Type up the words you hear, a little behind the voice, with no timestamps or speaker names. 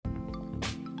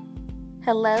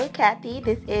Hello, Kathy.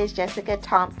 This is Jessica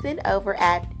Thompson over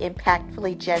at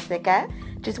Impactfully Jessica.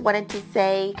 Just wanted to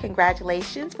say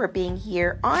congratulations for being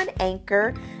here on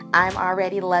Anchor. I'm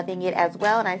already loving it as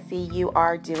well, and I see you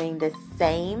are doing the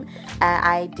same.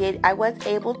 I was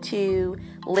able to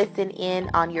listen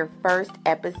in on your first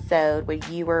episode where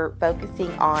you were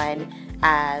focusing on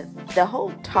the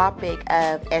whole topic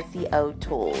of SEO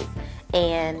tools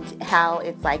and how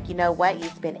it's like, you know what, you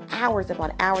spend hours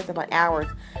upon hours upon hours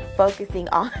focusing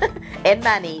on and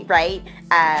money, right?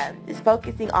 Is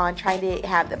focusing on trying to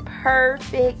have the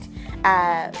perfect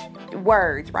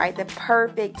words, right? The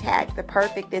perfect text, the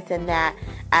perfect this and that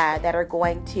that are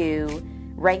going to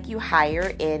rank you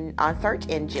higher on search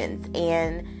engines.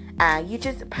 And you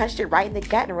just punched it right in the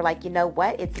gut and we're like, you know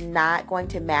what? It's not going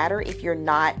to matter if you're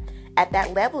not at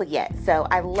that level yet. So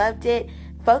I loved it.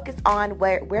 Focus on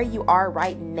where you are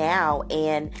right now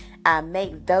and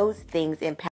make those things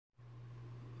impact.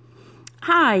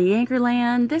 Hi,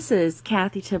 Anchorland. This is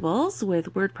Kathy Tibbles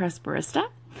with WordPress Barista,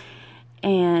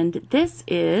 and this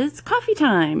is coffee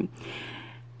time.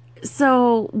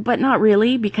 So, but not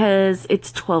really, because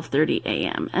it's 12:30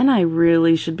 a.m. and I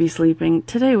really should be sleeping.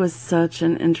 Today was such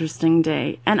an interesting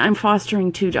day, and I'm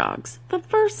fostering 2 dogs. The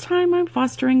first time I'm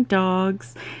fostering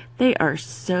dogs. They are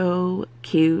so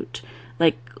cute.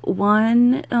 Like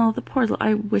the poor little,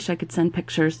 I wish I could send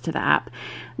pictures to the app.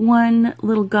 One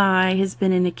little guy has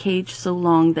been in a cage so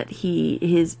long that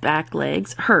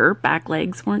her back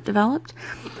legs weren't developed.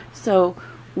 So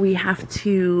we have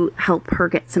to help her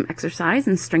get some exercise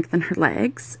and strengthen her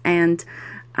legs. And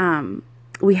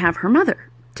we have her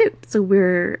mother too. So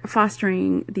we're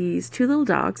fostering these 2 little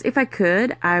dogs. If I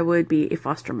could, I would be a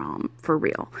foster mom for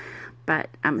real. But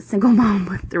I'm a single mom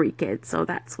with 3 kids, so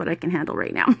that's what I can handle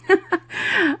right now.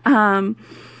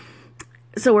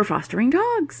 So we're fostering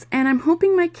dogs, and I'm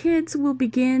hoping my kids will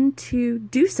begin to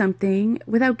do something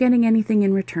without getting anything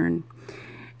in return.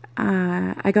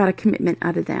 I got a commitment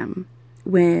out of them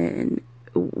when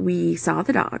we saw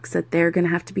the dogs that they're going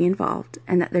to have to be involved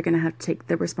and that they're going to have to take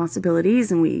their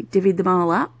responsibilities, and we divvied them all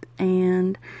up,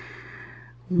 and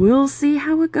we'll see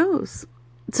how it goes.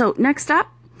 So next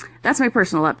up, that's my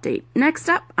personal update. Next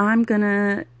up, I'm going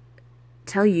to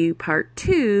tell you part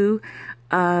 2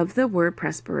 of the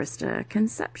WordPress Barista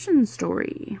conception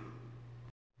story.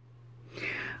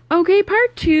 Okay,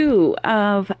 part 2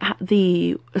 of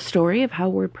the story of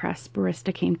how WordPress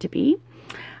Barista came to be.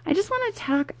 I just want to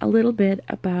talk a little bit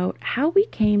about how we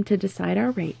came to decide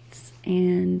our rates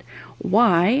and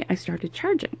why I started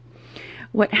charging.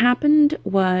 What happened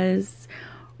was,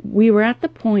 we were at the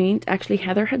point, actually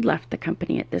Heather had left the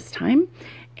company at this time,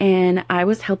 and I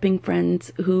was helping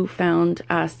friends who found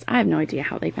us. I have no idea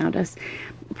how they found us,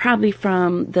 probably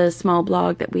from the small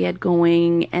blog that we had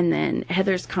going, and then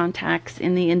Heather's contacts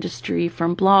in the industry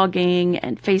from blogging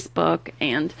and Facebook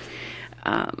and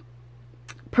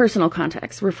personal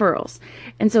contacts, referrals.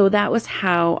 And so that was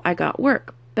how I got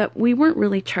work. But we weren't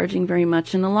really charging very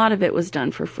much, and a lot of it was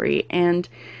done for free. And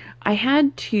I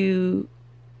had to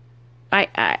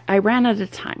I ran out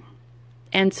of time.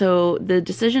 And so the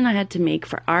decision I had to make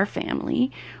for our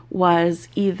family was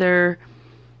either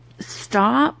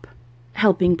stop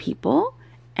helping people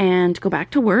and go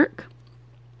back to work,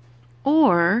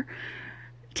 or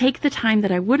take the time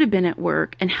that I would have been at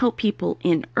work and help people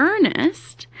in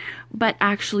earnest, but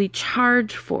actually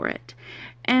charge for it.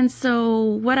 And so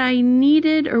what I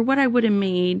needed, or what I would have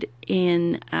made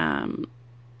in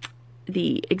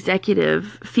the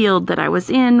executive field that I was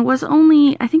in, was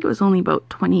I think it was only about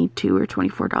 $22 or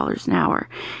 $24 an hour.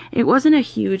 It wasn't a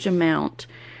huge amount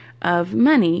of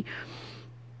money,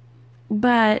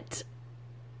 but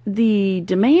the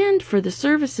demand for the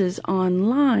services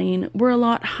online were a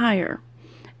lot higher.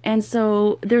 And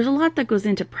so there's a lot that goes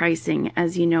into pricing,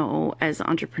 as you know, as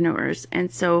entrepreneurs.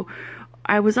 And so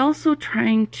I was also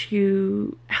trying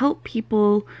to help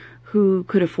people who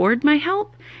could afford my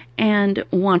help and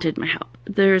wanted my help.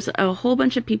 There's a whole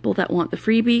bunch of people that want the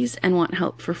freebies and want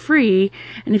help for free.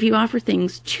 And if you offer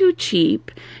things too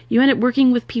cheap, you end up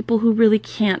working with people who really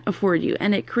can't afford you.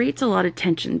 And it creates a lot of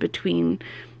tension between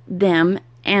them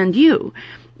and you,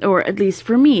 or at least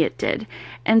for me it did.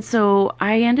 And so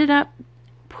I ended up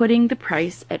putting the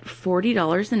price at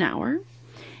 $40 an hour.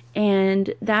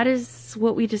 And that is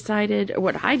what we decided, or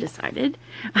what I decided.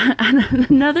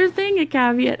 Another thing, a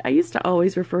caveat, I used to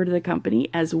always refer to the company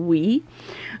as we.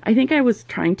 I think I was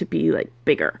trying to be like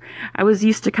bigger. I was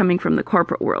used to coming from the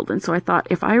corporate world. And so I thought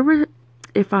if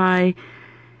I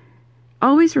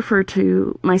always refer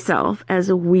to myself as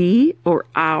a we or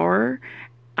our,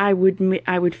 I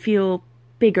would feel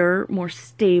bigger, more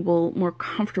stable, more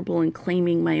comfortable in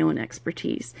claiming my own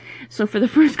expertise. So for the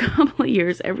first couple of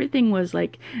years, everything was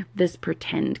like this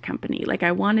pretend company. Like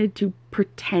I wanted to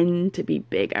pretend to be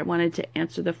big. I wanted to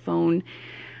answer the phone.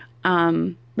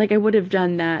 Like I would have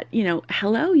done that,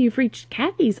 hello, you've reached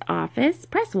Kathy's office.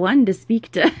 Press 1 to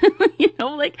speak to,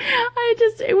 like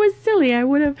it was silly. I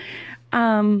would have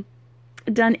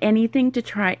done anything to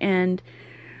try and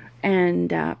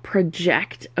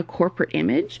project a corporate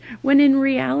image, when in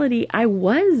reality I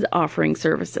was offering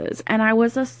services and I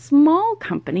was a small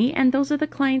company, and those are the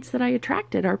clients that I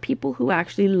attracted, are people who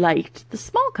actually liked the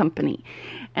small company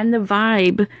and the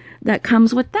vibe that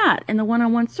comes with that, and the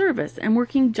one-on-one service and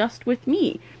working just with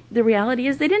me. The reality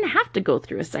is they didn't have to go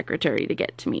through a secretary to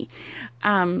get to me.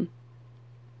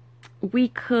 We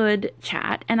could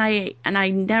chat, and I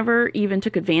never even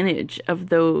took advantage of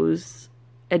those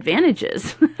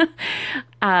advantages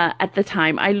at the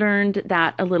time. I learned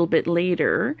that a little bit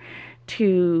later,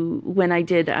 when I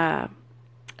did a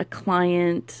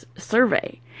client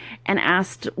survey and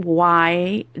asked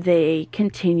why they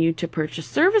continued to purchase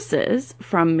services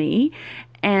from me.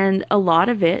 And a lot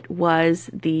of it was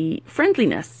the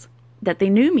friendliness, that they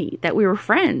knew me, that we were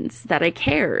friends, that I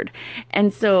cared.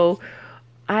 And so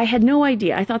I had no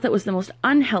idea. I thought that was the most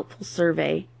unhelpful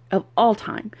survey of all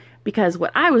time, because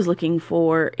what I was looking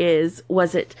for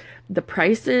was it the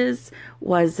prices?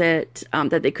 Was it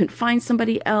that they couldn't find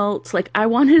somebody else? Like I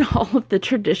wanted all of the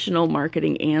traditional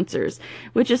marketing answers,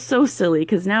 which is so silly,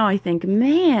 because now I think,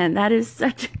 man, that is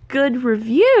such a good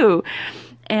review.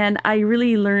 And I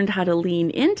really learned how to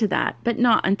lean into that, but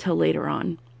not until later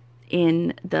on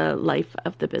in the life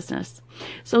of the business.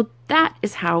 So that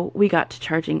is how we got to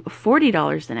charging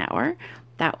 $40 an hour.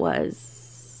 That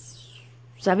was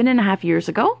 7.5 years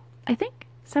ago, I think,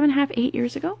 7.5, 8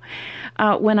 years ago,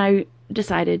 when I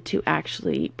decided to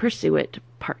actually pursue it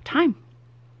part-time.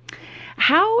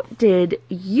 How did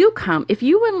you come? If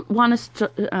you want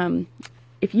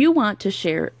to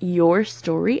share your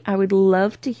story, I would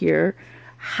love to hear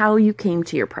how you came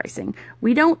to your pricing.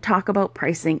 We don't talk about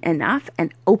pricing enough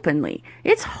and openly.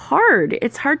 It's hard.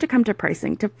 It's hard to come to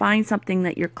pricing, to find something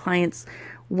that your clients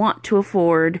want to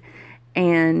afford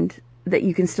and that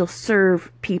you can still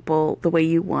serve people the way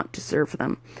you want to serve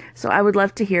them. So I would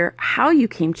love to hear how you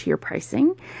came to your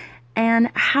pricing and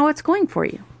how it's going for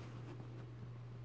you.